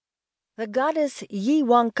The Goddess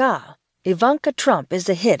Ivanka, Ivanka Trump is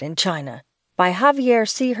a hit in China, by Javier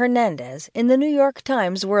C. Hernández in the New York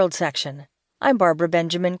Times World section. I'm Barbara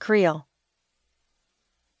Benjamin Creel.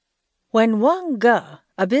 When Wang Ge,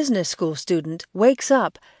 a business school student, wakes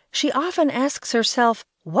up, she often asks herself,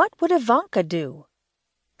 what would Ivanka do?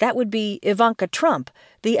 That would be Ivanka Trump,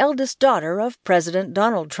 the eldest daughter of President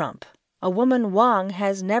Donald Trump, a woman Wang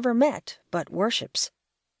has never met but worships.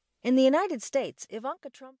 In the United States, Ivanka Trump